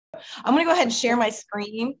I'm going to go ahead and share my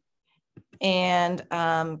screen and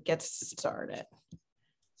get started.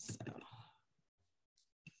 So.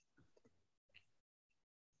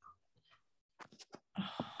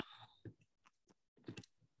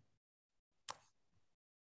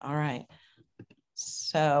 All right.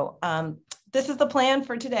 So this is the plan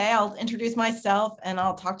for today. I'll introduce myself and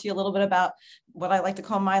I'll talk to you a little bit about what I like to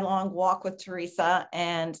call my long walk with Teresa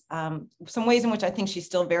and some ways in which I think she's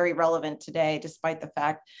still very relevant today, despite the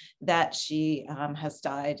fact that she has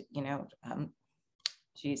died,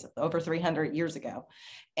 over 300 years ago.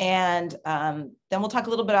 And then we'll talk a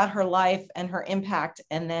little bit about her life and her impact,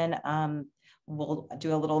 and then we'll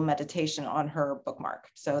do a little meditation on her bookmark.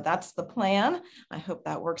 So that's the plan. I hope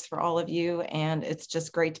that works for all of you. And it's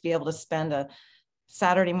just great to be able to spend a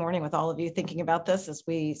Saturday morning with all of you thinking about this as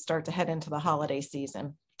we start to head into the holiday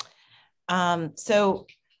season. So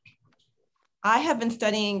I have been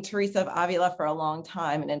studying Teresa of Avila for a long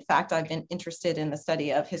time. And in fact, I've been interested in the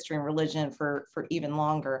study of history and religion for even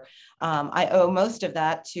longer. I owe most of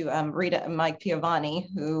that to Rita and Mike Piovani,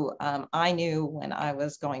 who I knew when I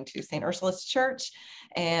was going to St. Ursula's Church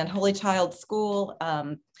and Holy Child School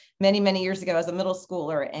many, many years ago as a middle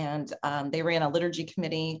schooler. And they ran a liturgy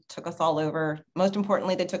committee, took us all over. Most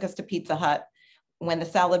importantly, they took us to Pizza Hut when the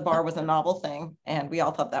salad bar was a novel thing, and we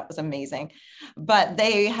all thought that was amazing. But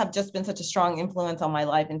they have just been such a strong influence on my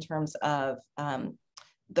life in terms of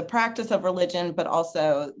the practice of religion, but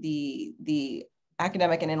also the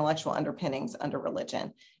academic and intellectual underpinnings under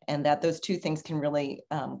religion, and that those two things can really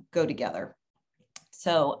go together.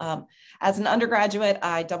 So as an undergraduate,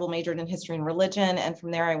 I double majored in history and religion. And from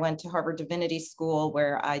there, I went to Harvard Divinity School,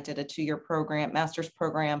 where I did a 2-year program, master's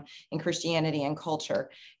program in Christianity and culture.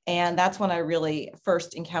 And that's when I really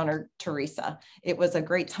first encountered Teresa. It was a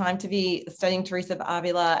great time to be studying Teresa of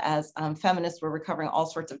Avila, as feminists were recovering all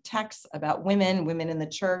sorts of texts about women in the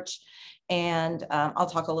church. And I'll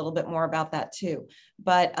talk a little bit more about that too.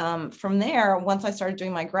 But from there, once I started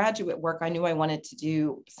doing my graduate work, I knew I wanted to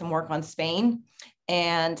do some work on Spain.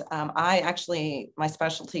 And my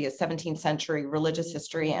specialty is 17th century religious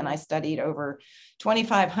history, and I studied over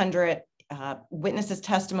 2,500 witnesses'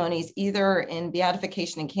 testimonies, either in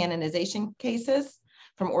beatification and canonization cases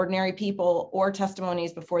from ordinary people, or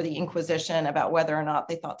testimonies before the Inquisition about whether or not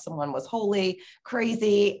they thought someone was holy,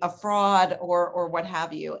 crazy, a fraud, or what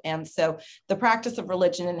have you. And so the practice of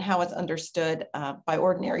religion and how it's understood by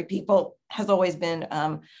ordinary people has always been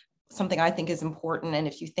something I think is important. And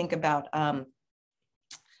if you think about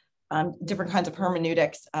different kinds of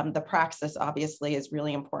hermeneutics, the praxis obviously is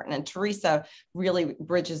really important. And Teresa really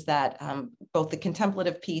bridges that, both the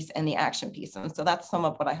contemplative piece and the action piece. And so that's some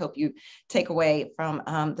of what I hope you take away from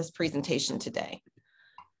this presentation today.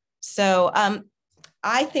 So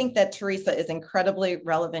I think that Teresa is incredibly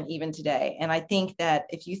relevant even today. And I think that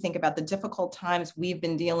if you think about the difficult times we've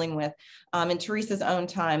been dealing with, in Teresa's own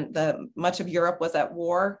time, much of Europe was at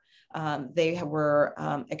war. They were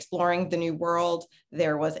exploring the New World.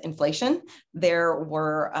 There was inflation. There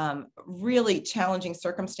were really challenging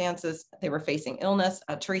circumstances. They were facing illness.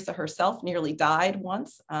 Teresa herself nearly died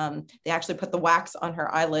once. They actually put the wax on her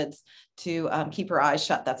eyelids to keep her eyes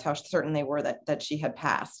shut. That's how certain they were that she had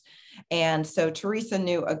passed. And so Teresa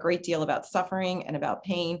knew a great deal about suffering and about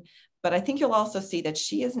pain. But I think you'll also see that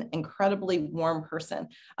she is an incredibly warm person,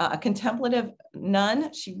 a contemplative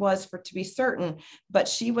nun. She was, to be certain, but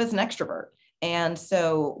she was an extrovert. And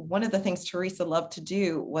so one of the things Teresa loved to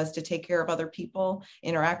do was to take care of other people,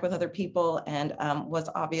 interact with other people, and was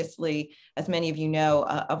obviously, as many of you know,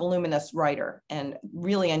 a voluminous writer, and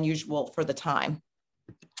really unusual for the time,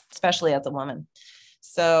 especially as a woman.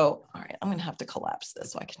 So, all right, I'm going to have to collapse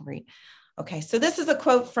this so I can read. Okay, so this is a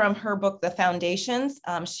quote from her book, The Foundations.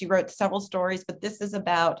 She wrote several stories, but this is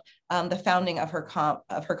about the founding of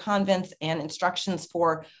her convents and instructions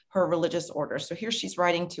for her religious order. So here she's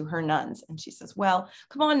writing to her nuns, and she says, "Well,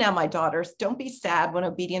 come on now, my daughters, don't be sad when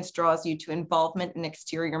obedience draws you to involvement in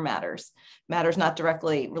exterior matters not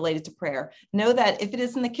directly related to prayer. Know that if it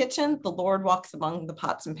is in the kitchen, the Lord walks among the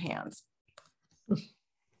pots and pans."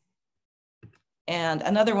 And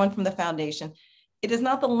another one from The Foundation: "It is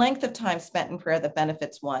not the length of time spent in prayer that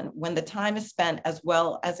benefits one. When the time is spent as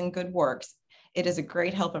well as in good works, it is a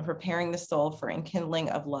great help in preparing the soul for enkindling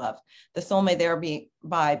of love. The soul may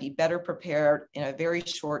thereby be better prepared in a very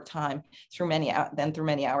short time through many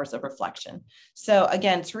hours of reflection." So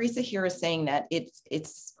again, Teresa here is saying that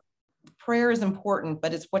it's prayer is important,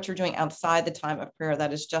 but it's what you're doing outside the time of prayer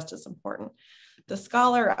that is just as important. The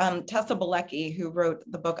scholar Tessa Bilecki, who wrote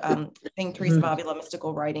the book Teresa of Avila,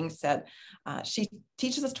 Mystical Writings, said she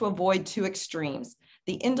teaches us to avoid two extremes: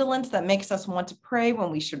 the indolence that makes us want to pray when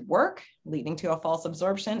we should work, leading to a false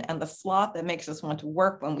absorption, and the sloth that makes us want to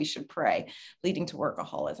work when we should pray, leading to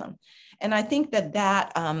workaholism. And I think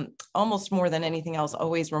that almost more than anything else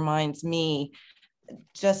always reminds me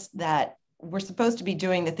just that we're supposed to be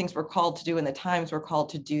doing the things we're called to do in the times we're called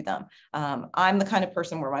to do them. I'm the kind of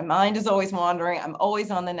person where my mind is always wandering. I'm always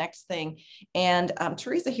on the next thing. And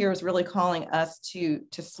Teresa here is really calling us to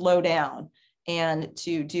slow down and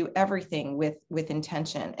to do everything with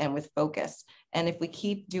intention and with focus. And if we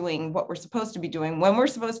keep doing what we're supposed to be doing when we're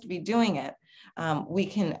supposed to be doing it, we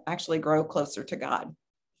can actually grow closer to God.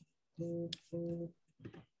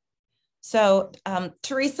 So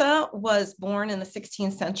Teresa was born in the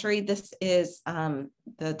 16th century. This is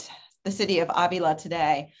the city of Avila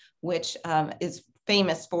today, which is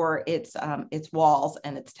famous for its walls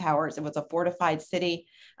and its towers. It was a fortified city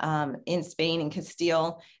in Spain, in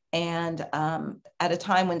Castile, and at a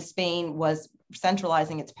time when Spain was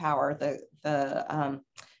centralizing its power. The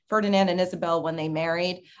Ferdinand and Isabel, when they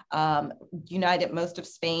married, united most of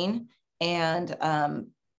Spain, and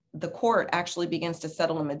the court actually begins to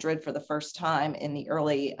settle in Madrid for the first time in the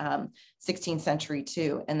early 16th century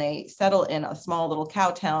too. And they settle in a small little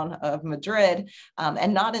cow town of Madrid,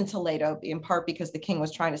 and not in Toledo, in part because the king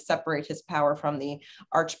was trying to separate his power from the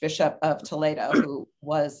Archbishop of Toledo, who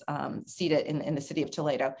was seated in the city of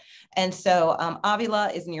Toledo. And so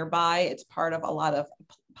Avila is nearby. It's part of a lot of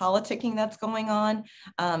politicking that's going on.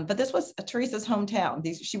 But this was Teresa's hometown.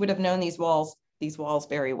 She would have known these walls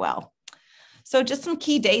very well. So just some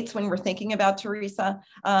key dates when we're thinking about Teresa.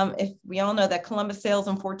 If we all know that Columbus sails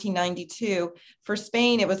in 1492, for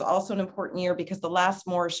Spain, it was also an important year because the last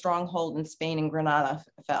Moorish stronghold in Spain and Granada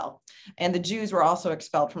fell. And the Jews were also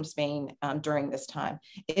expelled from Spain during this time.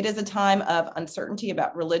 It is a time of uncertainty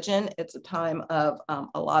about religion. It's a time of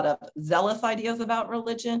a lot of zealous ideas about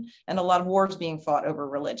religion and a lot of wars being fought over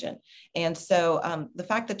religion. And so the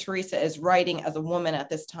fact that Teresa is writing as a woman at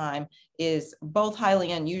this time is both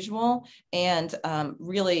highly unusual and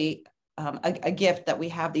really a gift that we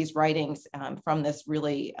have these writings from this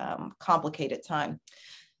really complicated time.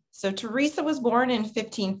 So Teresa was born in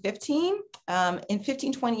 1515. In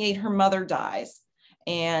 1528, her mother dies.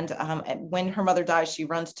 And when her mother dies, she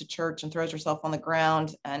runs to church and throws herself on the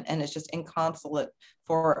ground and is just inconsolate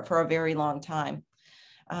for a very long time.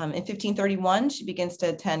 In 1531, she begins to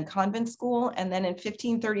attend convent school. And then in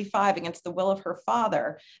 1535, against the will of her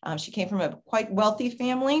father, she came from a quite wealthy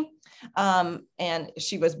family, and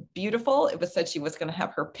she was beautiful. It was said she was going to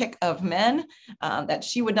have her pick of men, that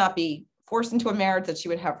she would not be forced into a marriage, that she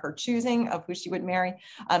would have her choosing of who she would marry.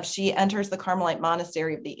 She enters the Carmelite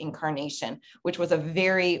monastery of the Incarnation, which was a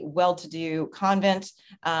very well-to-do convent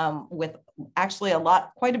with actually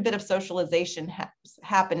quite a bit of socialization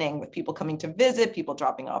happening, with people coming to visit, people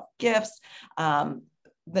dropping off gifts.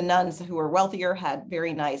 The nuns who were wealthier had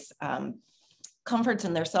very nice comforts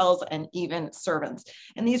in their cells and even servants.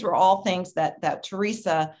 And these were all things that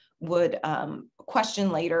Teresa would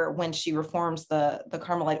question later when she reforms the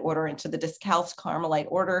Carmelite order into the Discalced Carmelite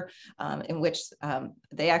order, in which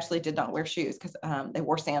they actually did not wear shoes because they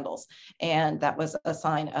wore sandals. And that was a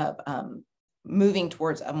sign of moving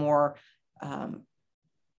towards a more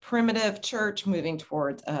primitive church, moving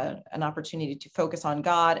towards an opportunity to focus on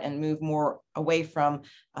God and move more away from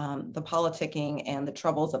the politicking and the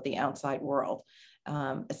troubles of the outside world.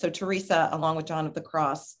 So Teresa, along with John of the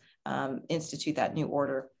Cross, institute that new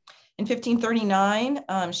order. In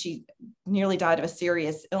 1539, she nearly died of a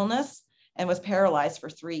serious illness and was paralyzed for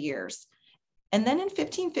 3 years. And then in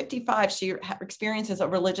 1555, she experiences a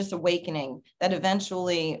religious awakening that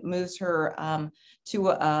eventually moves her to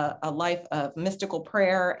a life of mystical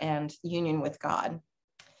prayer and union with God.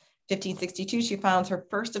 1562, she founds her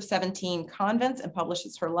first of 17 convents and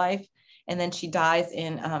publishes her life. And then she dies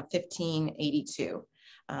in 1582.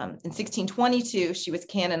 In 1622, she was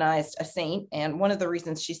canonized a saint. And one of the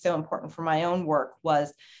reasons she's so important for my own work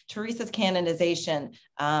was Teresa's canonization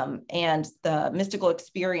and the mystical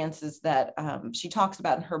experiences that she talks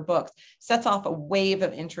about in her books sets off a wave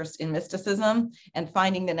of interest in mysticism and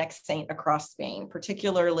finding the next saint across Spain,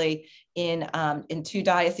 particularly in two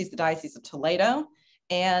dioceses, the Diocese of Toledo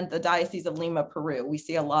and the Diocese of Lima, Peru. We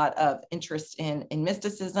see a lot of interest in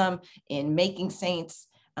mysticism, in making saints,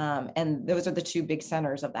 and those are the two big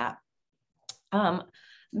centers of that.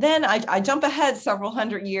 Then I jump ahead several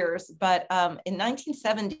hundred years, but in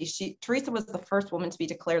 1970, Teresa was the first woman to be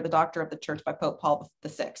declared the Doctor of the Church by Pope Paul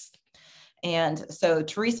VI. And so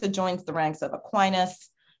Teresa joins the ranks of Aquinas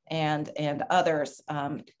and others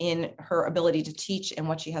in her ability to teach and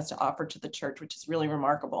what she has to offer to the church, which is really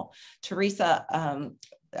remarkable. Teresa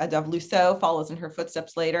Lisieux follows in her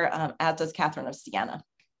footsteps later, as does Catherine of Siena.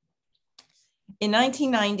 In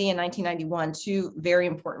 1990 and 1991, two very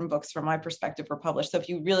important books from my perspective were published. So if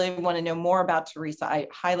you really want to know more about Teresa, I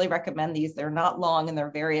highly recommend these. They're not long and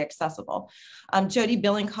they're very accessible. Jody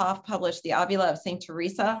Billinghoff published The Avila of St.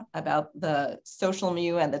 Teresa, about the social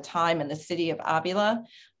milieu and the time and the city of Avila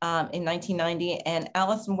in 1990. And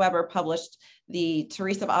Alison Weber published The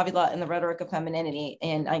Teresa of Avila and the Rhetoric of Femininity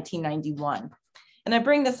in 1991. And I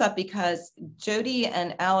bring this up because Jody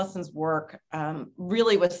and Alison's work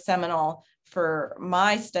really was seminal for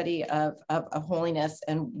my study of holiness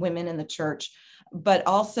and women in the church, but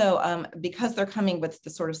also because they're coming with the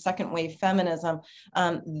sort of second wave feminism,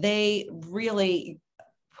 they really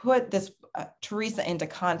put this Teresa into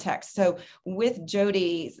context. So with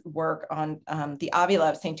Jody's work on the Avila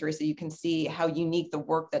of St. Teresa, you can see how unique the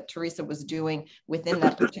work that Teresa was doing within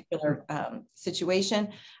that particular situation.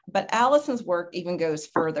 But Alison's work even goes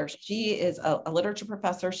further. She is a literature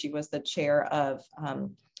professor. She was the chair of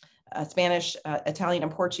Spanish, Italian,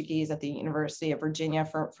 and Portuguese at the University of Virginia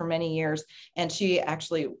for many years. And she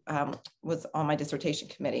actually was on my dissertation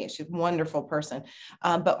committee. She's a wonderful person.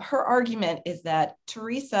 But her argument is that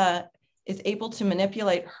Teresa is able to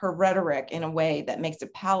manipulate her rhetoric in a way that makes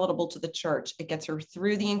it palatable to the church. It gets her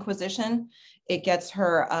through the Inquisition. It gets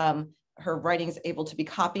her her writings able to be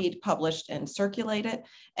copied, published, and circulated.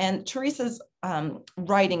 And Teresa's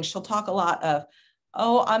writing, she'll talk a lot of,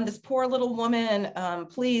 oh, I'm this poor little woman.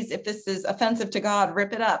 Please, if this is offensive to God,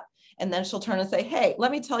 rip it up. And then she'll turn and say, hey,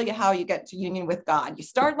 let me tell you how you get to union with God. You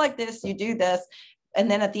start like this, you do this. And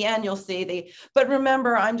then at the end, you'll see but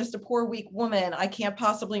remember, I'm just a poor, weak woman. I can't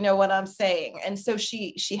possibly know what I'm saying. And so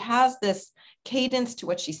she has this cadence to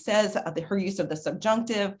what she says, her use of the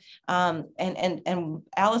subjunctive. And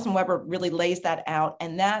Alison Weber really lays that out.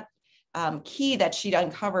 And that key that she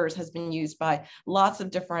uncovers has been used by lots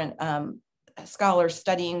of different scholars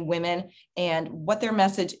studying women and what their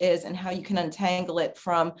message is and how you can untangle it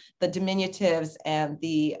from the diminutives and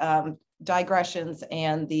the digressions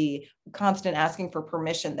and the constant asking for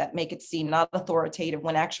permission that make it seem not authoritative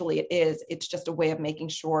when actually it is. It's just a way of making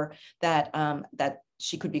sure that that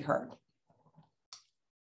she could be heard.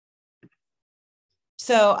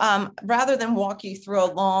 So rather than walk you through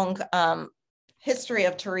a long history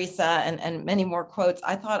of Teresa and many more quotes,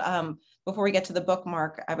 I thought before we get to the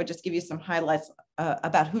bookmark, I would just give you some highlights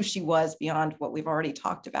about who she was beyond what we've already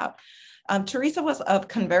talked about. Teresa was of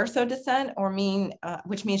Converso descent,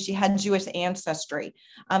 which means she had Jewish ancestry.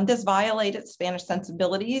 This violated Spanish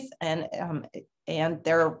sensibilities and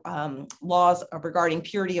their laws regarding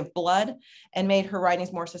purity of blood, and made her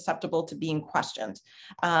writings more susceptible to being questioned.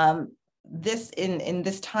 In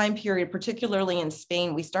this time period, particularly in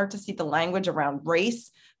Spain, we start to see the language around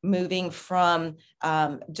race moving from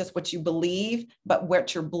just what you believe, but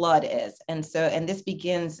what your blood is. And this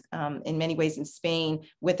begins in many ways in Spain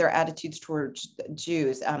with their attitudes towards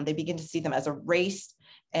Jews. They begin to see them as a race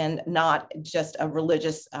and not just a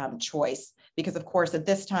religious choice. Because of course, at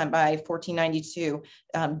this time, by 1492,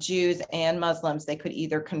 Jews and Muslims, they could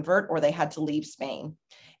either convert or they had to leave Spain.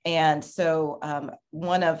 And so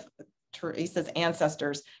one of Teresa's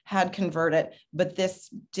ancestors had converted, but this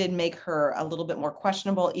did make her a little bit more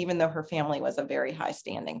questionable, even though her family was a very high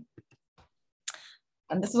standing.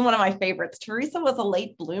 And this is one of my favorites. Teresa was a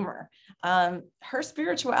late bloomer. Her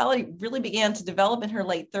spirituality really began to develop in her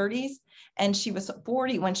late 30s, and she was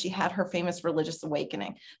 40 when she had her famous religious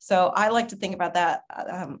awakening. So I like to think about that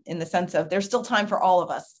in the sense of there's still time for all of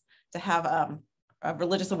us to have a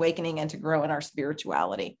religious awakening and to grow in our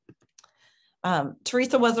spirituality.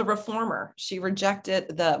 Teresa was a reformer. She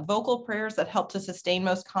rejected the vocal prayers that helped to sustain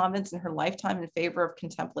most convents in her lifetime in favor of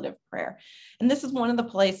contemplative prayer. And this is one of the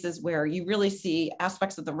places where you really see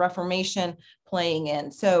aspects of the Reformation playing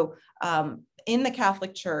in. So in the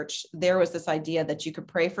Catholic Church, there was this idea that you could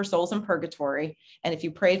pray for souls in purgatory. And if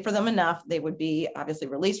you prayed for them enough, they would be obviously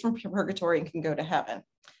released from purgatory and can go to heaven.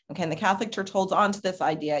 Okay, and the Catholic Church holds on to this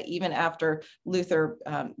idea even after Luther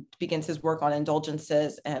begins his work on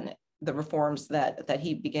indulgences and the reforms that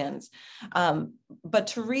he begins. But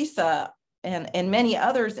Teresa and many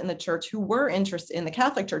others in the church who were interested in the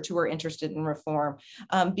Catholic Church who were interested in reform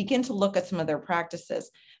begin to look at some of their practices.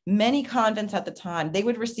 Many convents at the time, they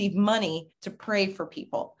would receive money to pray for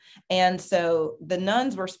people. And so the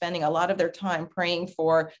nuns were spending a lot of their time praying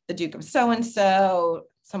for the Duke of so-and-so,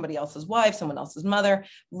 somebody else's wife, someone else's mother,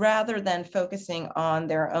 rather than focusing on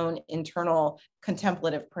their own internal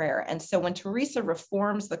contemplative prayer. And so when Teresa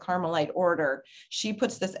reforms the Carmelite order, she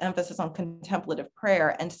puts this emphasis on contemplative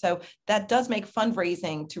prayer. And so that does make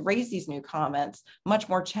fundraising to raise these new convents much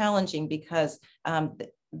more challenging because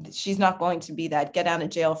she's not going to be that get out of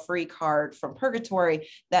jail free card from purgatory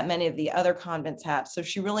that many of the other convents have. So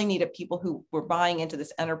she really needed people who were buying into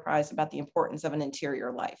this enterprise about the importance of an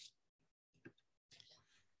interior life.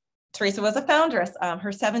 Teresa was a foundress.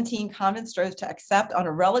 Her 17 convents strove to accept on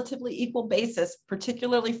a relatively equal basis,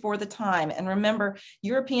 particularly for the time. And remember,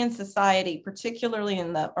 European society, particularly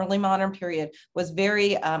in the early modern period, was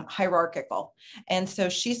very hierarchical. And so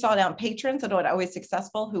she sought out patrons that were always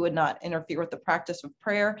successful, who would not interfere with the practice of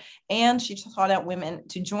prayer. And she sought out women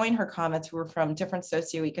to join her convents who were from different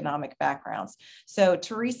socioeconomic backgrounds. So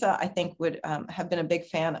Teresa, I think, would have been a big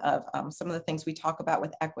fan of some of the things we talk about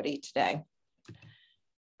with equity today.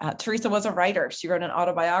 Teresa was a writer. She wrote an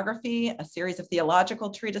autobiography, a series of theological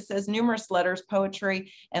treatises, numerous letters,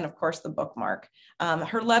 poetry, and of course the Bookmark.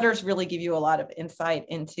 Her letters really give you a lot of insight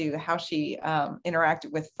into how she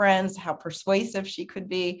interacted with friends, how persuasive she could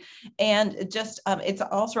be. And just, it's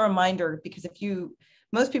also a reminder, because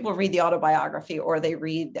most people read the autobiography or they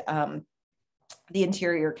read the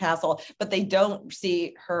interior castle, but they don't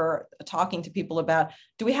see her talking to people about,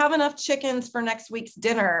 do we have enough chickens for next week's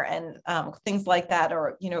dinner, and things like that,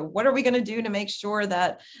 or what are we going to do to make sure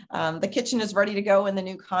that the kitchen is ready to go in the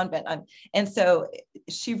new convent. And so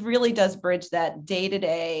she really does bridge that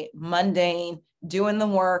day-to-day mundane doing the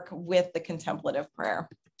work with the contemplative prayer.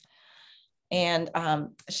 And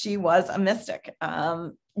she was a mystic.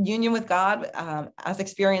 Union with God, as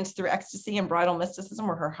experienced through ecstasy and bridal mysticism,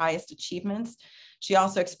 were her highest achievements. She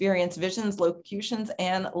also experienced visions, locutions,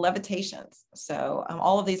 and levitations. So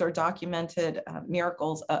all of these are documented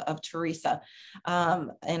miracles of Teresa.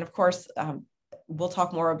 And of course, we'll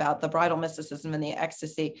talk more about the bridal mysticism and the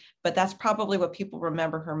ecstasy, but that's probably what people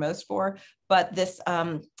remember her most for. But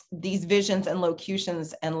these visions and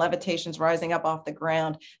locutions and levitations rising up off the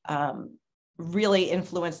ground really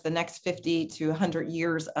influenced the next 50 to 100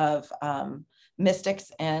 years of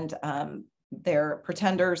mystics and their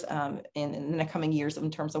pretenders in the coming years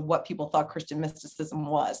in terms of what people thought Christian mysticism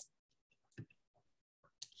was.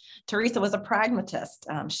 Teresa was a pragmatist.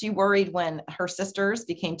 She worried when her sisters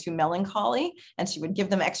became too melancholy, and she would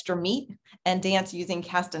give them extra meat and dance using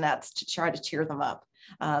castanets to try to cheer them up.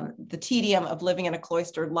 The tedium of living in a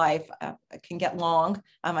cloistered life can get long.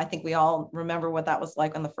 I think we all remember what that was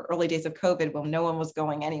like on the early days of COVID, when no one was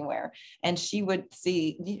going anywhere. And she would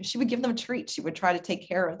give them treats. She would try to take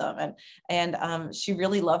care of them. And she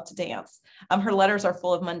really loved to dance. Her letters are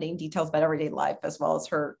full of mundane details about everyday life, as well as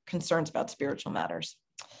her concerns about spiritual matters.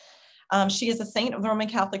 She is a saint of the Roman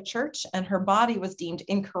Catholic Church, and her body was deemed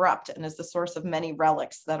incorrupt and is the source of many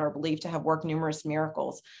relics that are believed to have worked numerous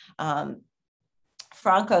miracles.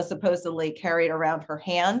 Franco supposedly carried around her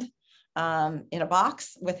hand in a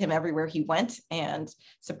box with him everywhere he went. And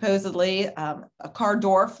supposedly a car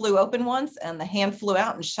door flew open once and the hand flew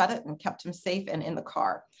out and shut it and kept him safe and in the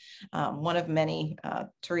car. One of many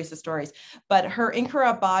Teresa stories. But her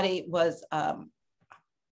incorrupt body was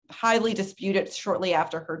highly disputed shortly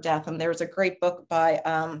after her death. And there's a great book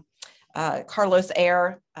by Carlos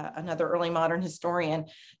Eyre, another early modern historian,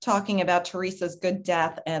 talking about Teresa's good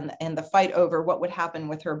death and the fight over what would happen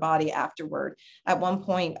with her body afterward. At one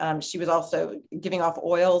point, she was also giving off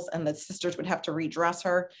oils, and the sisters would have to redress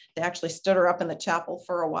her. They actually stood her up in the chapel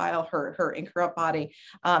for a while, her incorrupt body.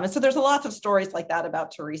 And so there's lots of stories like that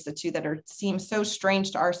about Teresa too, that seem so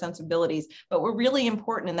strange to our sensibilities, but were really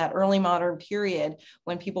important in that early modern period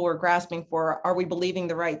when people were grasping for, are we believing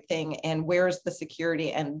the right thing, and where's the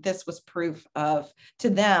security? And this was proof to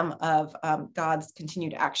them of God's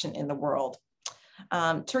continued action in the world.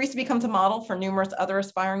 Teresa becomes a model for numerous other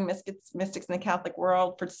aspiring mystics in the Catholic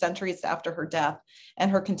world for centuries after her death, and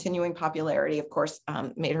her continuing popularity, of course,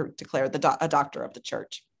 made her declared a doctor of the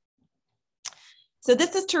church. So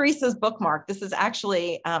this is Teresa's bookmark. This is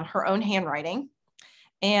actually her own handwriting.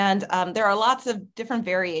 And there are lots of different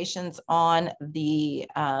variations on the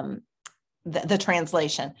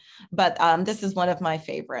translation, but this is one of my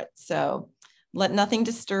favorites. So, let nothing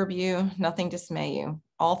disturb you, nothing dismay you.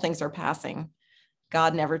 All things are passing.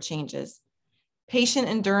 God never changes. Patient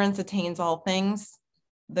endurance attains all things.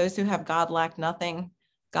 Those who have God lack nothing.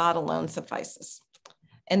 God alone suffices.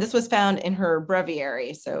 And this was found in her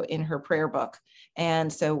breviary, so in her prayer book.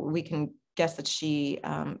 And so we can guess that she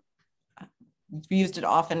used it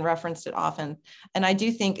often, referenced it often. And I do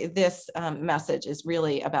think this message is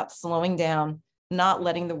really about slowing down, not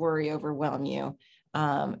letting the worry overwhelm you,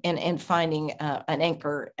 and finding an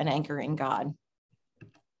anchor in God.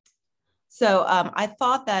 So I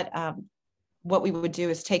thought that what we would do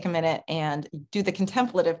is take a minute and do the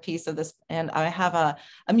contemplative piece of this. And I have a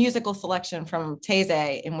musical selection from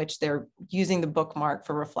Taizé in which they're using the bookmark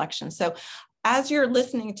for reflection. So as you're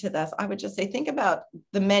listening to this, I would just say, think about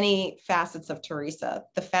the many facets of Teresa,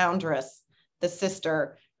 the foundress, the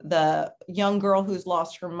sister, the young girl who's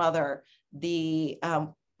lost her mother, the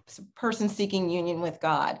person seeking union with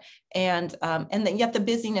God, and then yet the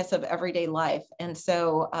busyness of everyday life. And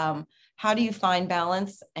so how do you find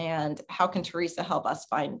balance, and how can Teresa help us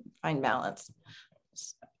find balance?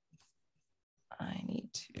 So I need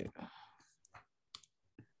to,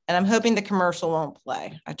 and I'm hoping the commercial won't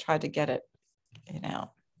play. I tried to get it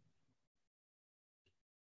out.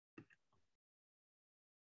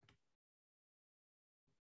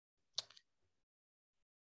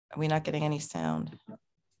 Are we not getting any sound?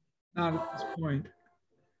 Not at this point.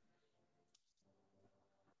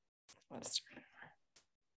 Let's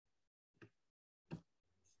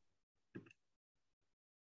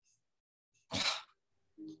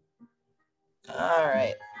all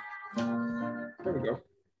right. There we go.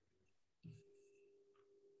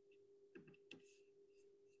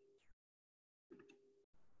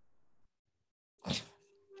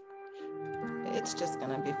 It's just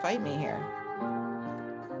going to be fight me here.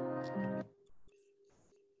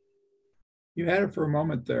 You had it for a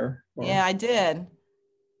moment there. Laura. Yeah, I did.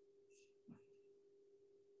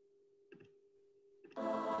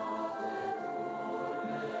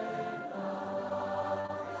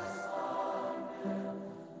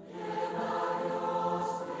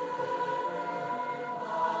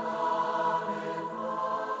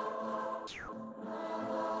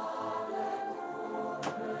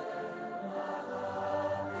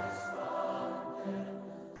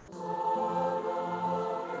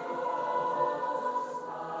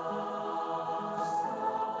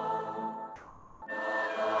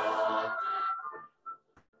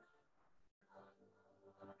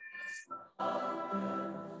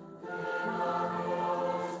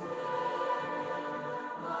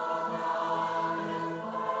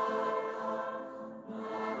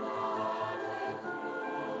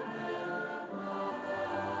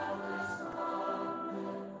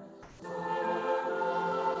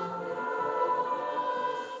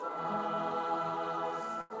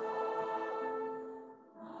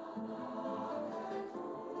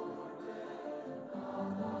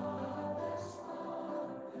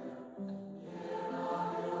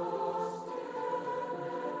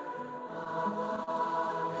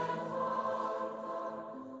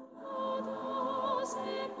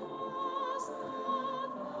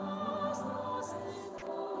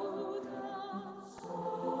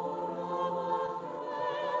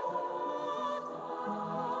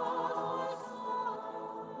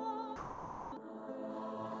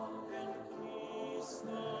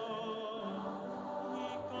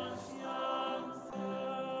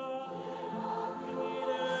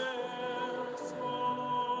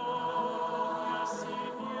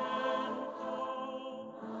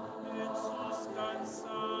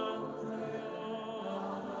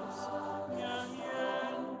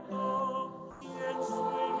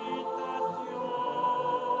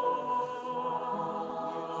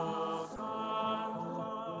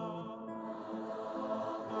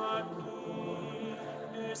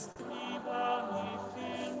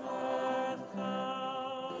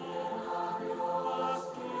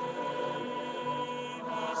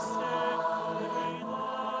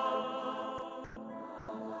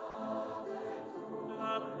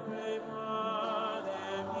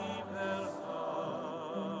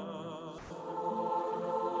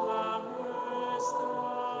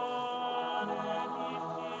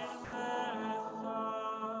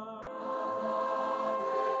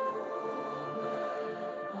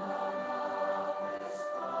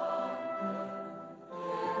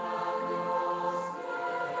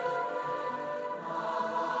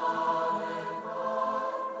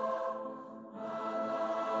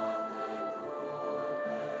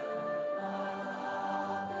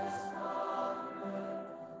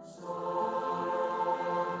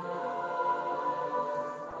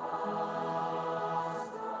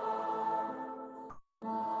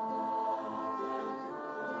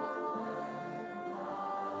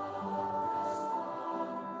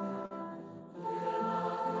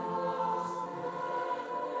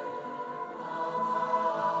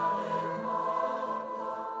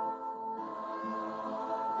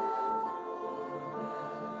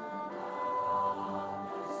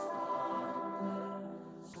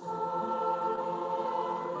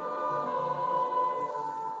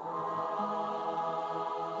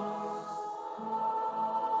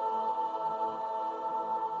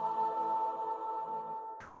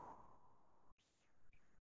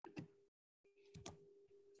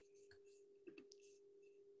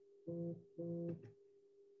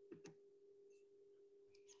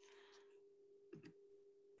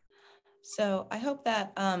 So I hope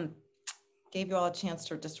that gave you all a chance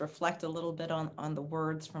to just reflect a little bit on the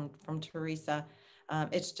words from Teresa.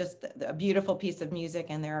 It's just a beautiful piece of music,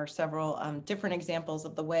 and there are several different examples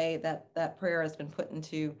of the way that prayer has been put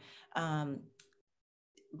into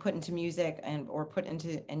music or put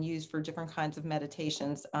into and used for different kinds of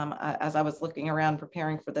meditations. As I was looking around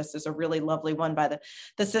preparing for this, there's a really lovely one by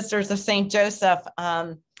the Sisters of St. Joseph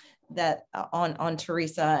that on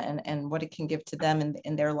Teresa and what it can give to them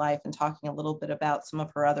in their life, and talking a little bit about some of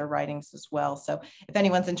her other writings as well. So if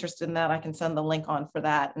anyone's interested in that, I can send the link on for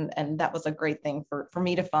that. And that was a great thing for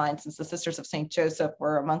me to find, since the Sisters of St. Joseph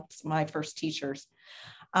were amongst my first teachers.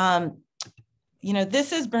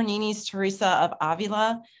 This is Bernini's Teresa of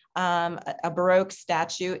Avila, a Baroque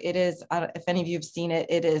statue. It is, if any of you have seen it,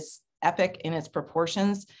 it is epic in its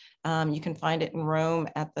proportions. You can find it in Rome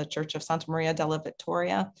at the Church of Santa Maria della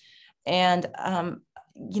Vittoria. And,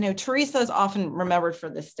 Teresa is often remembered for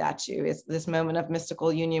this statue. It's this moment of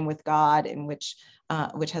mystical union with God, in which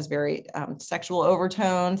has very sexual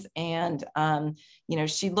overtones. And,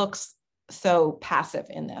 she looks so passive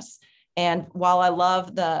in this. And while I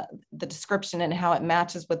love the description and how it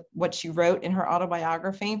matches with what she wrote in her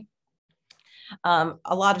autobiography,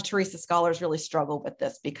 a lot of Teresa scholars really struggle with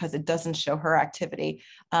this because it doesn't show her activity.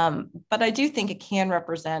 But I do think it can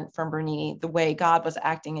represent from Bernini the way God was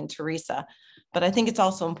acting in Teresa. But I think it's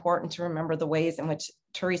also important to remember the ways in which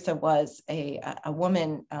Teresa was a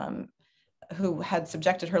woman who had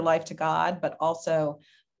subjected her life to God, but also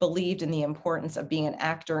believed in the importance of being an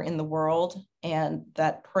actor in the world, and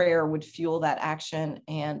that prayer would fuel that action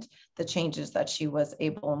and the changes that she was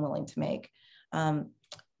able and willing to make.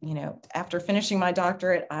 After finishing my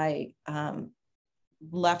doctorate, I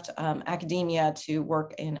left academia to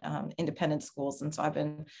work in independent schools. And so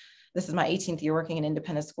this is my 18th year working in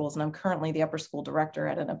independent schools, and I'm currently the upper school director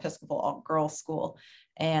at an Episcopal all-girls school.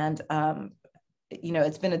 And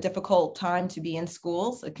it's been a difficult time to be in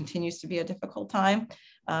schools. It continues to be a difficult time.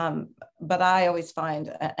 But I always find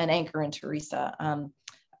an anchor in Teresa.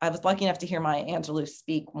 I was lucky enough to hear Maya Angelou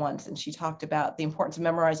speak once, and she talked about the importance of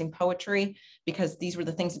memorizing poetry, because these were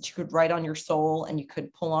the things that you could write on your soul and you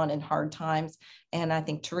could pull on in hard times. And I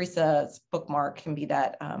think Teresa's Bookmark can be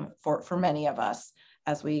that for many of us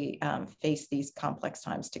as we face these complex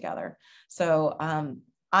times together. So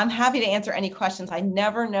I'm happy to answer any questions. I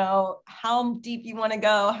never know how deep you want to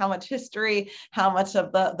go, how much history, how much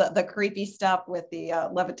of the creepy stuff with the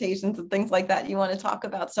levitations and things like that you want to talk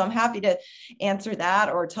about. So I'm happy to answer that,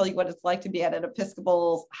 or tell you what it's like to be at an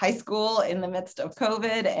Episcopal high school in the midst of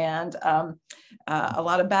COVID and a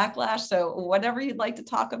lot of backlash. So whatever you'd like to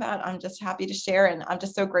talk about, I'm just happy to share. And I'm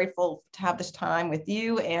just so grateful to have this time with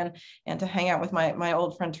you and to hang out with my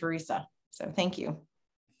old friend Teresa. So thank you.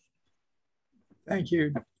 Thank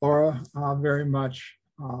you, Laura, very much.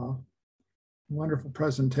 Wonderful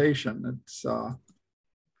presentation. It's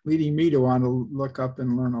leading me to want to look up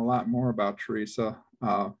and learn a lot more about Teresa.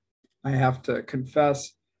 I have to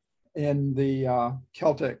confess, in the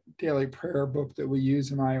Celtic Daily Prayer book that we use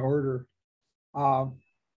in my order,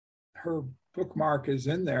 her bookmark is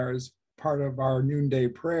in there as part of our noonday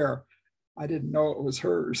prayer. I didn't know it was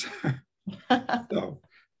hers. So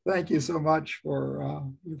thank you so much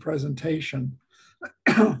for your presentation.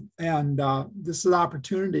 And this is an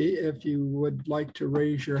opportunity, if you would like to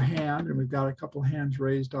raise your hand, and we've got a couple hands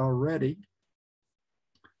raised already,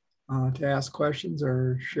 to ask questions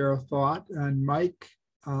or share a thought. And Mike,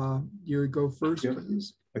 you would go first,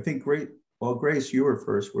 please. I think Grace, you were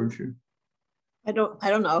first, weren't you? I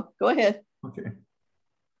don't know. Go ahead. Okay.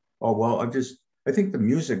 Oh, well, I think the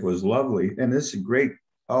music was lovely. And this is great,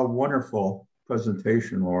 wonderful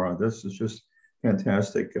presentation, Laura. This is just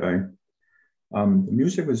fantastic. The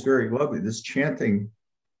music was very lovely. This chanting,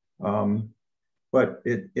 but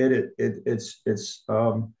it's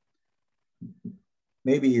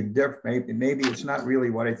maybe it's not really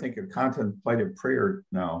what I think of contemplative prayer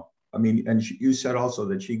now. I mean, and you said also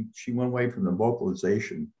that she went away from the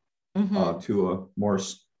vocalization to a more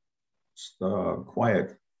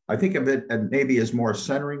quiet. I think of it maybe as more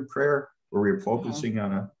centering prayer, where we're focusing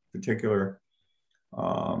on a particular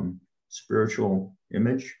spiritual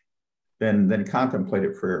image than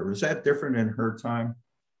contemplative prayer. Was that different in her time?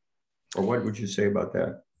 Or what would you say about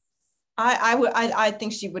that? I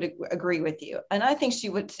think she would agree with you. And I think she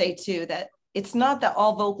would say too, that it's not that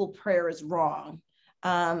all vocal prayer is wrong.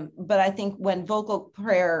 But I think when vocal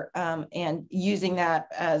prayer and using that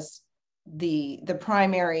as the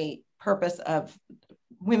primary purpose of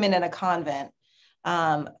women in a convent,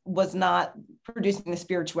 was not producing the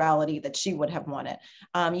spirituality that she would have wanted.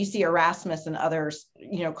 You see Erasmus and others,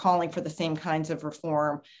 calling for the same kinds of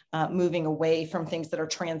reform, moving away from things that are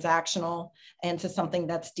transactional and to something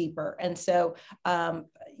that's deeper. And so,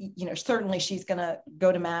 certainly she's going to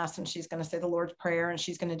go to Mass and she's going to say the Lord's Prayer and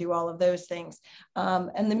she's going to do all of those things.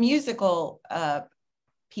 And the musical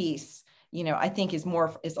piece, I think is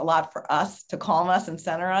a lot for us to calm us and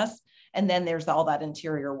center us. And then there's all that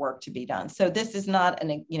interior work to be done. So this is not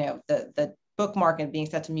the bookmark and being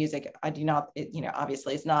set to music. I do not,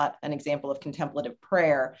 obviously is not an example of contemplative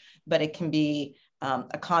prayer, but it can be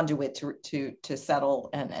a conduit to settle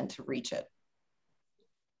and to reach it.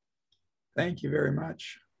 Thank you very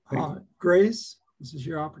much. Grace, this is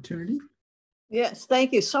your opportunity. Yes,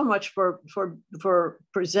 thank you so much for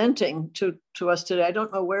presenting to us today. I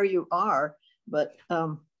don't know where you are, but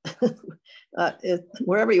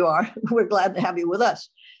wherever you are, we're glad to have you with us.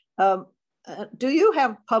 Do you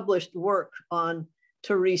have published work on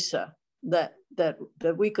Teresa that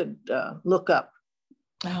we could look up?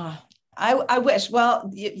 I wish.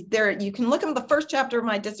 Well, you can look at the first chapter of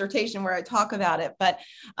my dissertation where I talk about it. But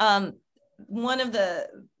one of the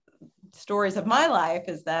stories of my life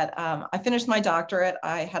is that I finished my doctorate.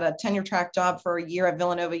 I had a tenure track job for a year at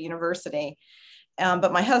Villanova University.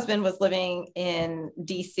 But my husband was living in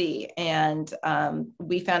DC, and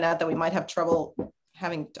we found out that we might have trouble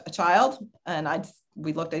having a child. And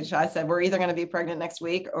we looked at each other. I said, we're either going to be pregnant next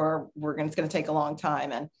week or it's going to take a long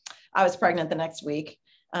time. And I was pregnant the next week.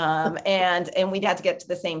 And we'd had to get to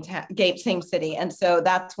the same city. And so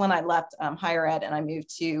that's when I left higher ed and I moved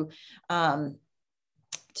to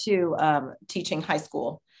teaching high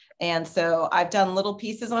school. And so I've done little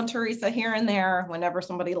pieces on Teresa here and there whenever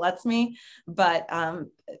somebody lets me, but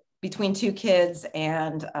between two kids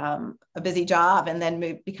and a busy job and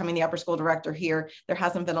then becoming the upper school director here, there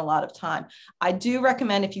hasn't been a lot of time. I do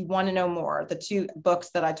recommend, if you want to know more, the two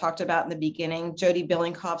books that I talked about in the beginning, Jody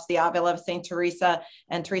Billinghoff's The Avila of St. Teresa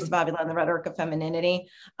and Teresa of Avila and the Rhetoric of Femininity.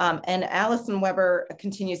 And Alison Weber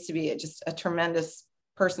continues to be just a tremendous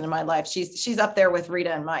person in my life. She's up there with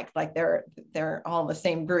Rita and Mike, like they're all in the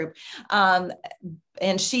same group.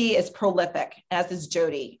 And she is prolific, as is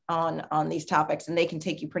Jody, on these topics, and they can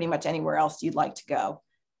take you pretty much anywhere else you'd like to go.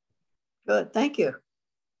 Good, thank you.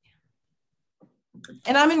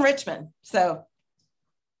 And I'm in Richmond, so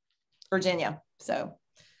Virginia. So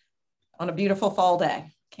on a beautiful fall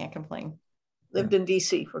day, can't complain. Lived in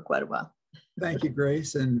DC for quite a while. Thank you,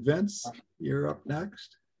 Grace. And Vince, you're up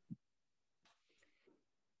next.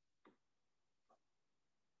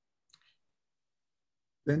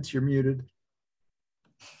 Vince, you're muted.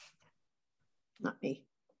 Not me.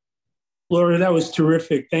 Laura, that was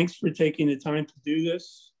terrific. Thanks for taking the time to do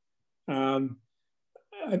this.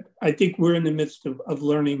 I think we're in the midst of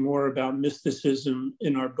learning more about mysticism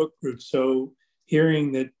in our book group. So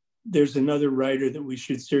hearing that there's another writer that we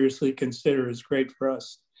should seriously consider is great for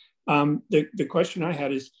us. The question I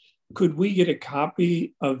had is, could we get a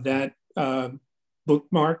copy of that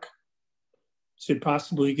bookmark? So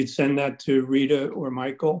possibly you could send that to Rita or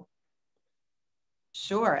Michael.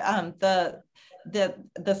 Sure. The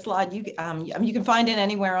slide you can find it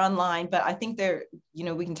anywhere online, but I think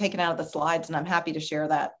we can take it out of the slides, and I'm happy to share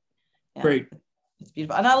that. Yeah, great. It's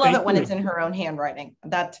beautiful, and I love it when it's in her own handwriting.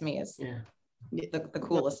 That to me is the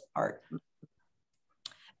coolest part.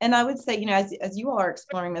 And I would say, as you all are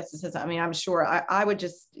exploring mysticism, I'm sure I would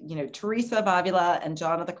just, Teresa of Avila and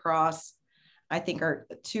John of the Cross, I think are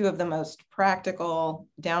two of the most practical,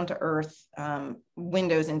 down-to-earth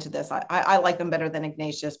windows into this. I like them better than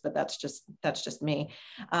Ignatius, but that's just me.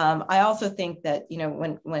 I also think that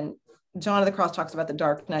when John of the Cross talks about the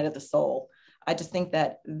dark night of the soul, I just think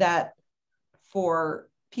that for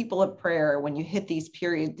people of prayer, when you hit these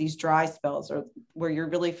periods, these dry spells, or where you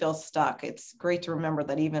really feel stuck, it's great to remember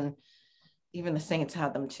that even the saints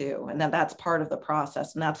had them too, and that's part of the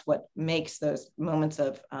process, and that's what makes those moments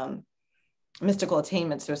of mystical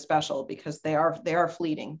attainment so special, because they are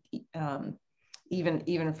fleeting,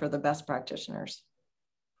 even for the best practitioners.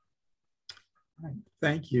 Right.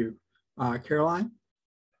 Thank you. Caroline?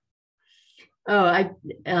 Oh,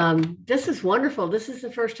 this is wonderful. This is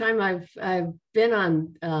the first time I've been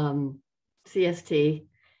on CST,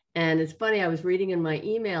 and it's funny, I was reading in my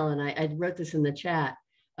email, and I wrote this in the chat.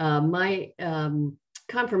 My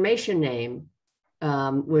confirmation name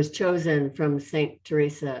was chosen from Saint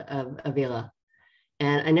Teresa of Avila,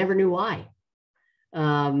 and I never knew why.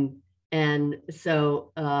 And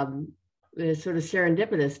so it's sort of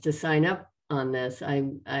serendipitous to sign up on this.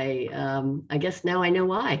 I guess now I know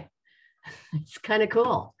why. It's kind of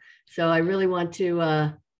cool. So I really want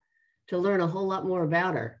to to learn a whole lot more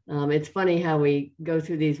about her. It's funny how we go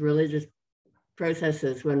through these religious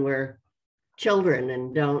processes when we're children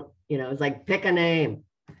and don't, it's like pick a name.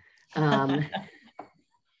 And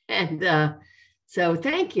so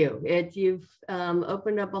thank you. You've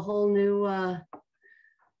opened up a whole new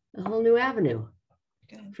avenue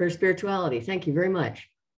for spirituality. Thank you very much.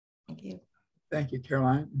 Thank you. Thank you,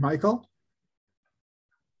 Caroline. Michael?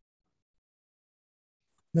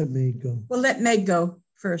 Let me go. We'll let Meg go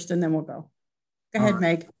first and then we'll go. Go ahead,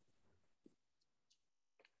 Meg.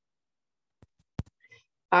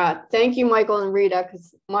 Thank you, Michael and Rita,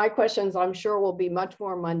 because my questions I'm sure will be much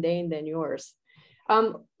more mundane than yours.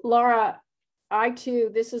 Lara, I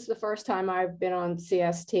too, this is the first time I've been on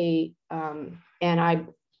CST,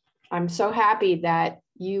 and I'm so happy that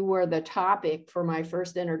you were the topic for my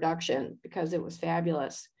first introduction because it was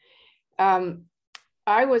fabulous. I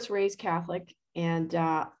was raised Catholic, and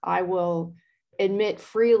I will admit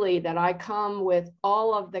freely that I come with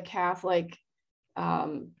all of the Catholic,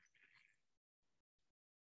 the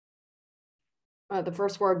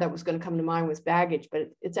first word that was going to come to mind was baggage, but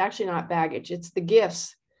it's actually not baggage. It's the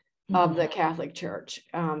gifts of the Catholic Church.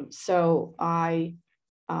 So I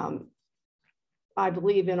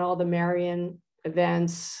believe in all the Marian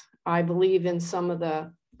events. I believe in some of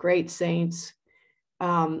the great saints,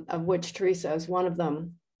 of which Teresa is one of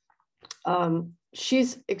them.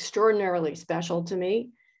 She's extraordinarily special to me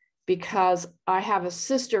because I have a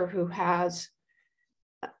sister who has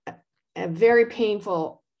a very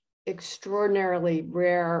painful, extraordinarily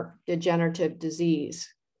rare degenerative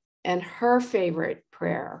disease. And her favorite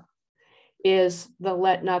prayer is the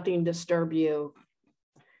 "Let nothing disturb you."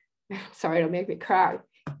 Sorry, it'll make me cry.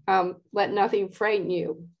 Let nothing frighten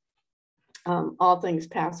you. All things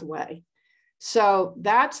pass away. So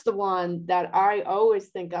that's the one that I always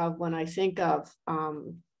think of when I think of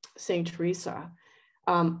Saint Teresa.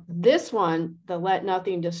 This one, the "Let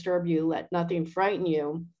nothing disturb you, let nothing frighten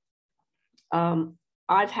you,"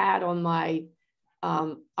 I've had on my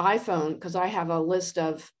iPhone, because I have a list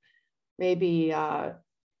of maybe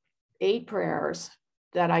 8 prayers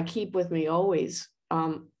that I keep with me always.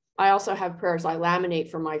 I also have prayers I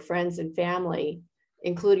laminate for my friends and family,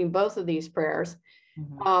 including both of these prayers.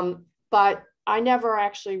 But I never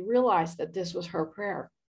actually realized that this was her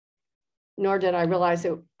prayer, nor did I realize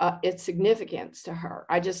its significance to her.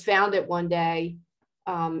 I just found it one day,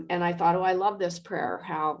 and I thought, oh, I love this prayer,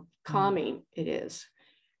 how calming it is.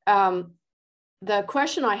 The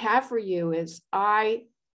question I have for you is, I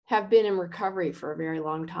have been in recovery for a very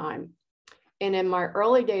long time. And in my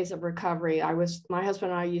early days of recovery, my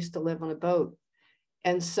husband and I used to live on a boat.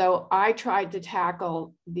 And so I tried to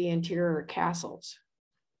tackle the interior castles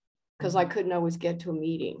because I couldn't always get to a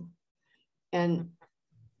meeting. And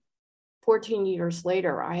 14 years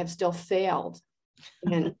later, I have still failed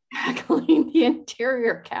in tackling the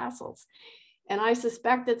interior castles. And I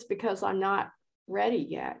suspect it's because I'm not ready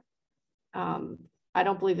yet. I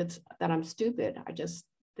don't believe it's that I'm stupid. I just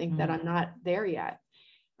think that I'm not there yet.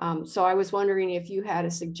 So I was wondering if you had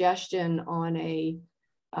a suggestion on the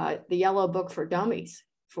Yellow Book for Dummies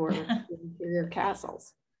for interior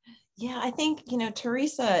castles. Yeah, I think,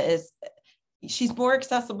 Teresa she's more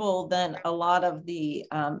accessible than a lot of the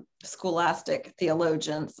scholastic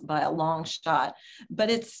theologians by a long shot, but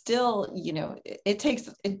it's still, it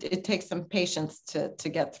takes some patience to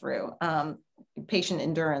get through, patient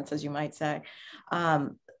endurance, as you might say.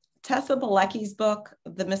 Tessa Bilecki's book,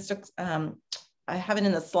 The Mystics, I have it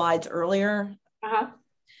in the slides earlier,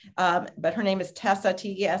 but her name is Tessa,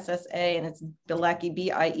 Tessa, and it's Bilecki,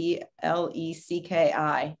 Bielecki.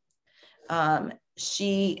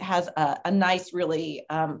 She has a nice, really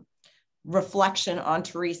reflection on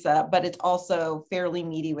Teresa, but it's also fairly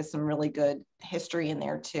meaty with some really good history in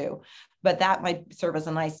there too. But that might serve as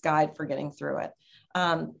a nice guide for getting through it.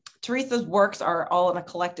 Teresa's works are all in a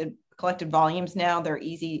collected volumes now. They're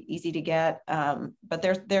easy to get, but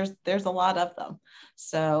there's a lot of them.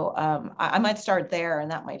 So I might start there,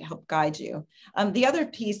 and that might help guide you. The other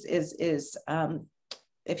piece is have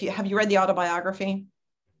you read the autobiography?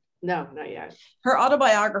 No, not yet. Her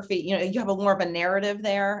autobiography, you have more of a narrative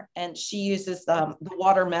there, and she uses the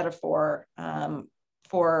water metaphor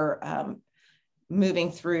for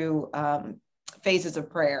moving through phases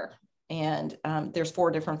of prayer. And there's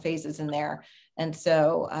 4 different phases in there. And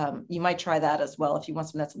so you might try that as well if you want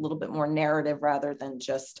something that's a little bit more narrative rather than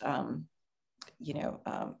just,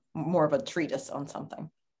 more of a treatise on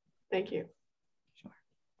something. Thank you. Sure.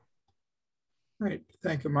 Great.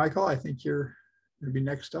 Thank you, Michael. I think you're going to be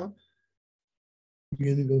next up.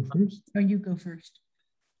 You're going to go first? Oh, you go first.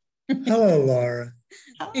 Hello, Lara.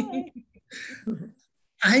 Hi.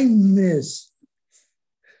 I miss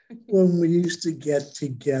when we used to get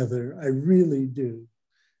together. I really do.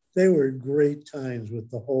 They were great times with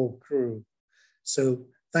the whole crew. So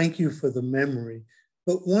thank you for the memory.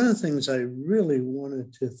 But one of the things I really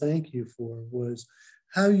wanted to thank you for was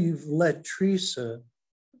how you've let Teresa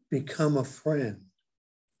become a friend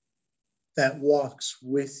that walks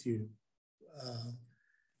with you,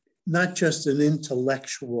 not just an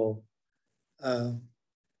intellectual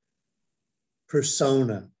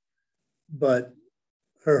persona, but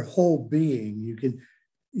her whole being. You can,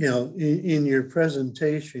 you know, in your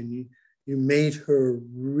presentation, you made her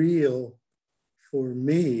real for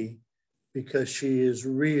me because she is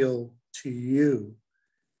real to you.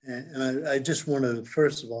 And I just want to,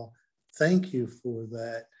 first of all, thank you for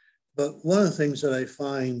that. But one of the things that I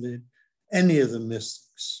find that any of the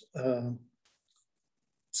mystics,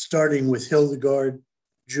 starting with Hildegard,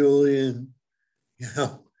 Julian, you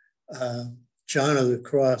know, John of the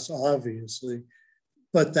Cross, obviously,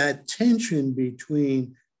 but that tension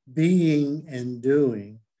between being and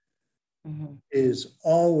doing is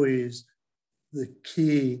always the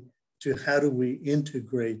key to how do we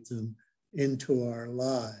integrate them into our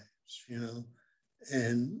lives, you know.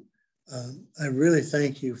 And I really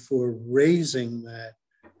thank you for raising that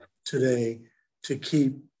today to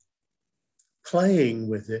keep playing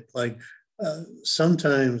with it. Like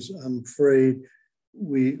sometimes I'm afraid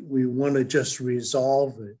we want to just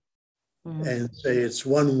resolve it and say it's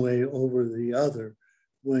one way over the other,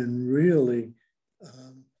 when really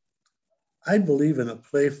I believe in a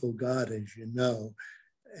playful God, as you know.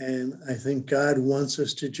 And I think God wants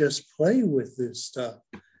us to just play with this stuff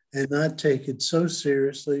and not take it so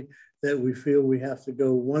seriously that we feel we have to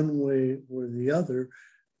go one way or the other,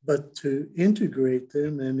 but to integrate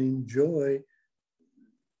them and enjoy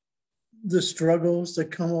the struggles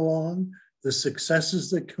that come along, the successes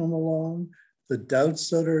that come along, the doubts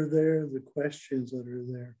that are there, the questions that are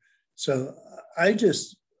there. So I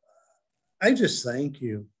just thank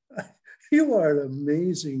you. You are an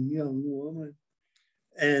amazing young woman.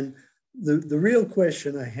 And the real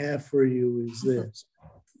question I have for you is this.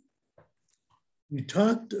 You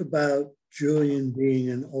talked about Julian being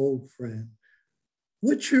an old friend.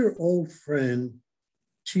 What's your old friend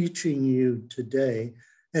teaching you today?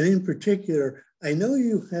 And in particular, I know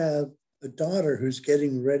you have a daughter who's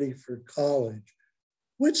getting ready for college.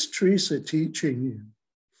 What's Teresa teaching you?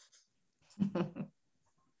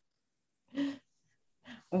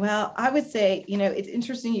 Well, I would say, you know, it's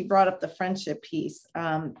interesting you brought up the friendship piece.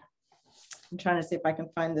 I'm trying to see if I can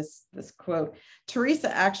find this quote.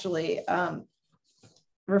 Teresa actually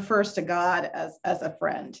refers to God as a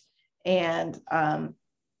friend. And,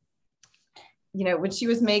 you know, when she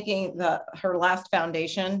was making her last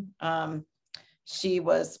foundation, she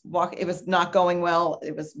was it was not going well.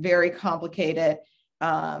 It was very complicated.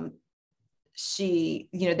 She,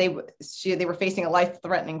 you know, they were facing a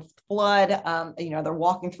life-threatening flood. You know, they're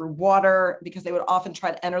walking through water because they would often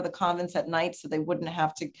try to enter the convents at night so they wouldn't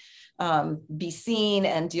have to be seen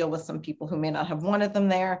and deal with some people who may not have wanted them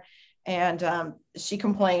there. And she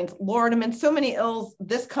complained, Lord, I'm in so many ills.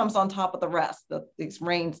 This comes on top of the rest, these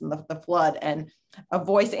rains and the flood. And a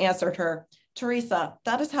voice answered her, Teresa,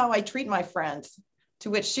 that is how I treat my friends. To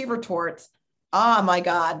which she retorts, ah, my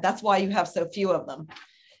God, that's why you have so few of them.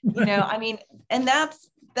 You know, I mean, and that's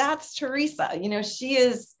Teresa, you know, she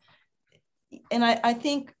is, and I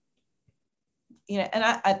think, you know,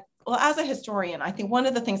 and well, as a historian, I think one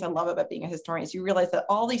of the things I love about being a historian is you realize that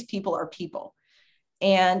all these people are people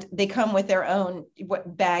and they come with their own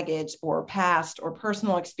baggage or past or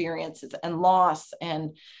personal experiences and loss.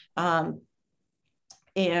 And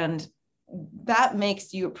that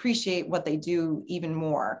makes you appreciate what they do even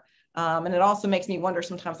more. And it also makes me wonder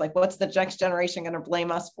sometimes, like, what's the next generation going to blame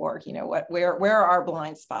us for? You know, where are our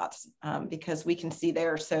blind spots? Because we can see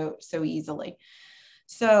there so easily.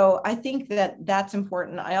 So I think that's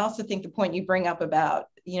important. I also think the point you bring up about,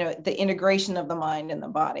 you know, the integration of the mind and the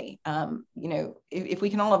body. You know, if we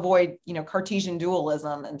can all avoid, you know, Cartesian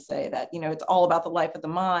dualism and say that, you know, it's all about the life of the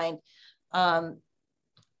mind,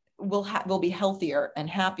 we'll be healthier and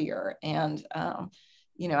happier. And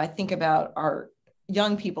you know, I think about our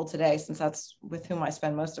young people today, since that's with whom I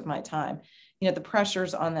spend most of my time, you know, the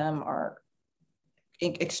pressures on them are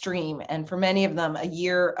extreme. And for many of them, a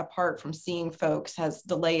year apart from seeing folks has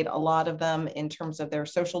delayed a lot of them in terms of their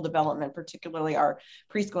social development, particularly our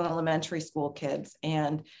preschool and elementary school kids.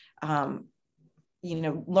 And, you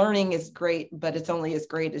know, learning is great, but it's only as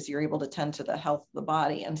great as you're able to tend to the health of the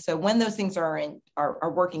body. And so when those things are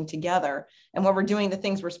working together, and when we're doing the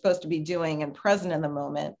things we're supposed to be doing and present in the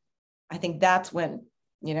moment, I think that's when,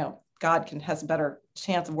 you know, God has a better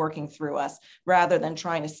chance of working through us rather than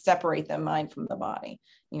trying to separate the mind from the body.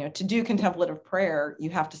 You know, to do contemplative prayer, you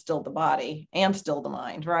have to still the body and still the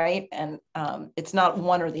mind, right? And it's not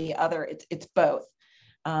one or the other, it's both.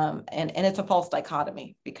 And it's a false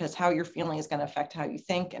dichotomy, because how you're feeling is going to affect how you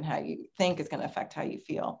think, and how you think is going to affect how you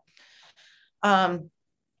feel.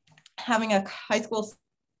 Having a high school,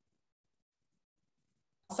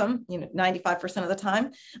 awesome, 95% of the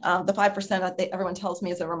time. The 5% everyone tells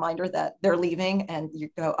me is a reminder that they're leaving, and you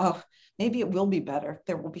go, oh, maybe it will be better.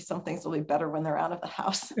 There will be some things will be better when they're out of the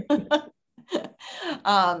house.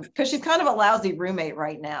 Because she's kind of a lousy roommate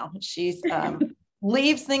right now. She's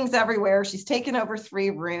leaves things everywhere. She's taken over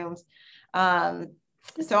 3 rooms.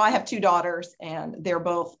 So I have 2 daughters, and they're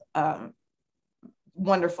both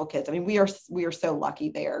wonderful kids. I mean, we are so lucky.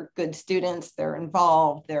 They are good students. They're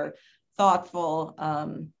involved. They're thoughtful.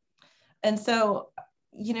 And so,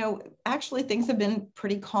 actually things have been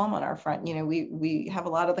pretty calm on our front. We have a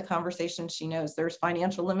lot of the conversations. She knows there's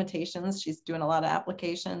financial limitations. She's doing a lot of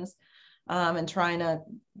applications and trying to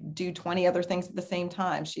do 20 other things at the same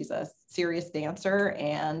time. She's a serious dancer,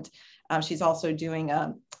 and she's also doing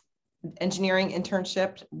a engineering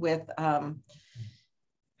internship with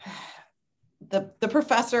the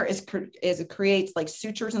professor creates like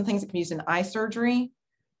sutures and things that can be used in eye surgery,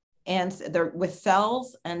 and they're with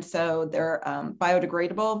cells, and so they're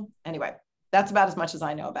biodegradable. Anyway, that's about as much as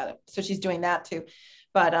I know about it. So she's doing that too.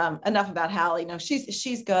 But enough about Hallie. No,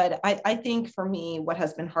 she's good. I think for me, what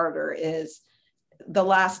has been harder is the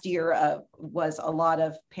last year was a lot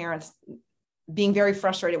of parents being very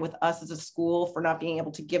frustrated with us as a school for not being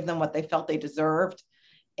able to give them what they felt they deserved.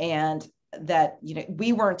 And that,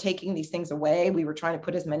 we weren't taking these things away. We were trying to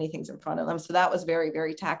put as many things in front of them. So that was very,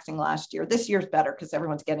 very taxing last year. This year's better because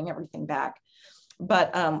everyone's getting everything back.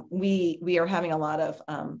 But we are having a lot of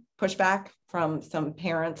pushback from some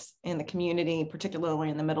parents in the community, particularly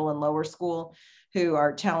in the middle and lower school, who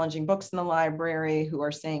are challenging books in the library, who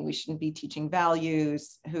are saying we shouldn't be teaching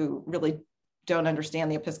values, who really don't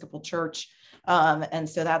understand the Episcopal Church. And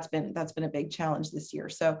so that's been a big challenge this year.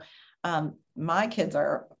 So my kids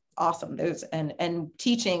are awesome. And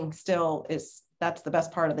teaching still that's the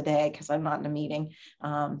best part of the day, because I'm not in a meeting.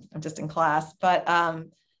 I'm just in class. But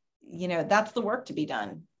that's the work to be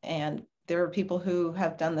done. And there are people who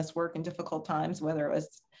have done this work in difficult times, whether it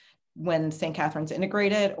was when St. Catherine's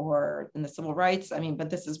integrated or in the civil rights. But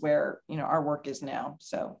this is where, our work is now.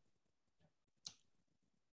 So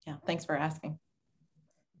yeah, thanks for asking.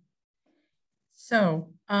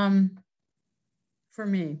 So for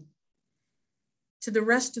me, to the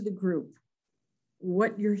rest of the group,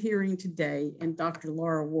 what you're hearing today in Dr.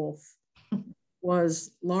 Lara Wulff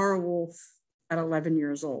was Lara Wulff at 11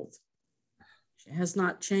 years old. She has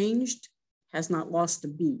not changed, has not lost a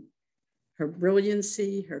beat. Her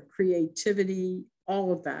brilliancy, her creativity,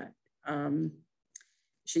 all of that.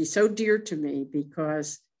 She's so dear to me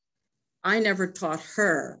because I never taught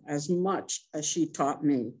her as much as she taught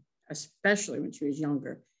me, especially when she was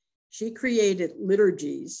younger. She created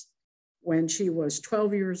liturgies when she was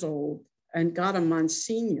 12 years old and got a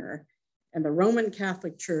Monsignor in the Roman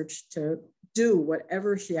Catholic Church to do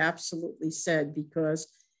whatever she absolutely said, because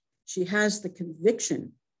she has the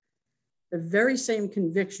conviction, the very same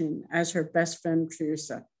conviction as her best friend,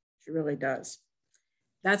 Teresa. She really does.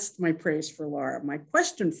 That's my praise for Lara. My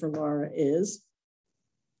question for Lara is,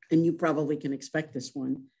 and you probably can expect this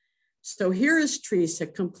one. So here is Teresa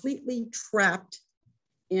completely trapped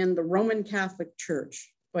in the Roman Catholic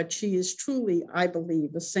Church, but she is truly, I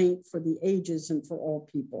believe, a saint for the ages and for all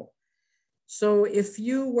people. So if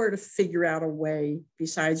you were to figure out a way,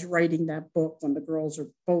 besides writing that book when the girls are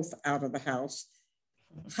both out of the house,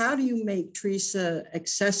 how do you make Teresa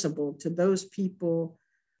accessible to those people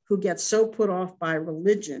who get so put off by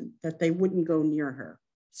religion that they wouldn't go near her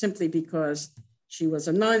simply because she was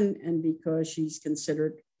a nun and because she's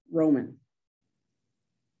considered Roman?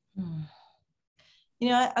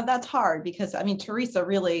 That's hard because, Teresa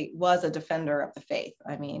really was a defender of the faith.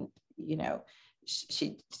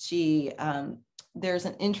 She there's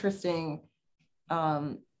an interesting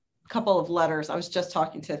couple of letters. I was just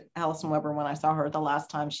talking to Alison Weber when I saw her the last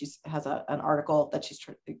time. She has an article that she's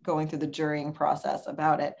going through the jurying process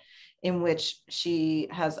about it, in which she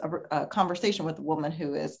has a conversation with a woman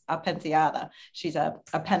who is a pensiata. She's a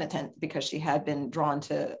penitent because she had been drawn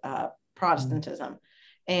to Protestantism.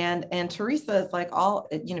 And Teresa is like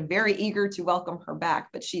very eager to welcome her back,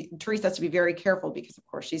 but Teresa has to be very careful because of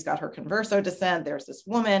course she's got her converso descent. There's this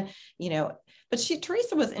woman, but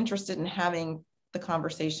Teresa was interested in having the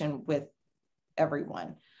conversation with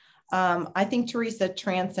everyone. I think Teresa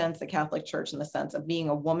transcends the Catholic Church in the sense of being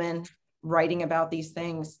a woman, writing about these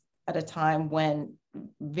things, at a time when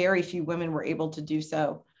very few women were able to do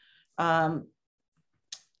so. I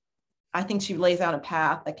think she lays out a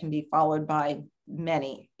path that can be followed by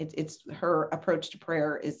many. It's her approach to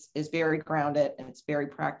prayer is very grounded and it's very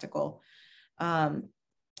practical. And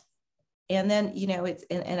then, you know,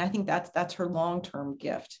 and I think that's her long-term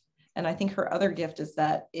gift. And I think her other gift is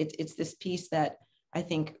that it's this piece that I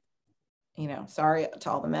think, you know, sorry to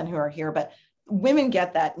all the men who are here, but women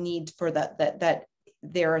get that need for that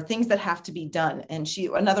there are things that have to be done. And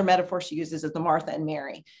another metaphor she uses is the Martha and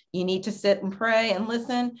Mary. You need to sit and pray and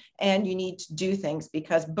listen, and you need to do things,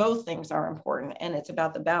 because both things are important. And it's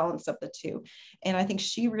about the balance of the two. And I think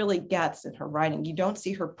she really gets in her writing. You don't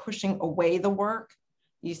see her pushing away the work.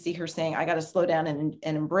 You see her saying, I got to slow down and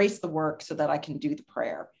embrace the work so that I can do the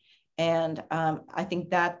prayer. And I think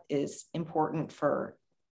that is important for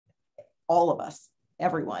all of us,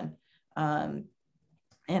 everyone.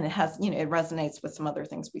 And it has, you know, it resonates with some other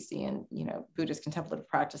things we see in, you know, Buddhist contemplative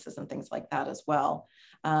practices and things like that as well.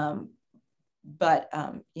 But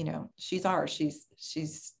you know, she's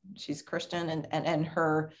Christian, and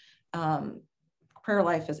her prayer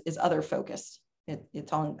life is other focused.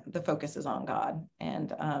 The focus is on God.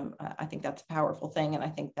 And I think that's a powerful thing. And I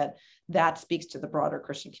think that speaks to the broader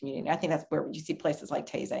Christian community. I think that's where you see places like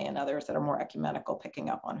Taizé and others that are more ecumenical picking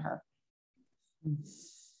up on her.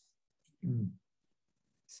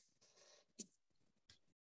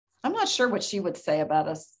 I'm not sure what she would say about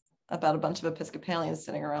us, about a bunch of Episcopalians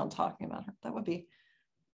sitting around talking about her. That would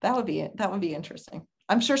be interesting.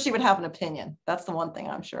 I'm sure she would have an opinion. That's the one thing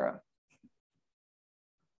I'm sure of.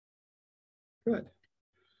 Good.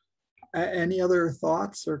 Any other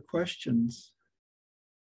thoughts or questions?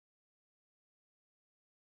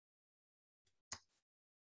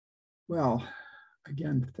 Well,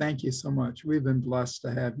 again, thank you so much. We've been blessed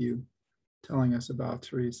to have you telling us about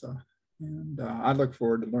Teresa. And I look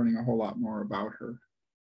forward to learning a whole lot more about her.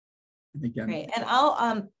 And again, great. And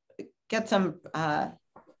I'll get some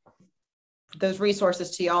those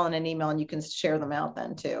resources to y'all in an email, and you can share them out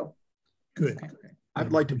then too. Good.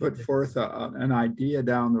 I'd like to put forth an idea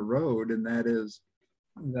down the road, and that is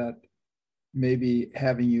that maybe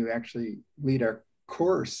having you actually lead a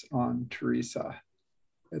course on Teresa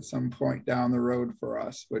at some point down the road for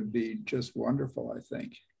us would be just wonderful, I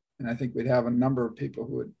think. And I think we'd have a number of people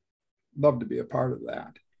who would love to be a part of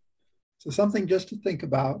that. So something just to think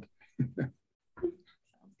about.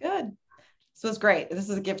 Good. So it's great. This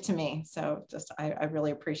is a gift to me. So just, I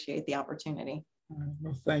really appreciate the opportunity.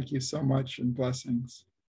 Well, thank you so much, and blessings.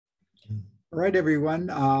 All right,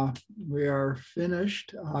 everyone, we are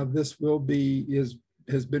finished. This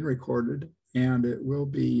has been recorded, and it will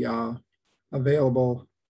be available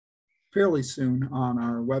fairly soon on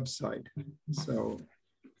our website. So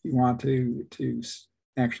if you want to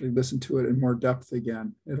actually listen to it in more depth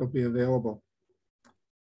again, it'll be available.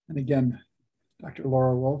 And again, Dr.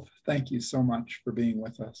 Lara Wulff, thank you so much for being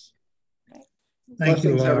with us. Thank you,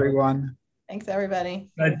 Blessings, Lara. everyone. Thanks,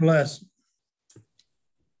 everybody. God bless.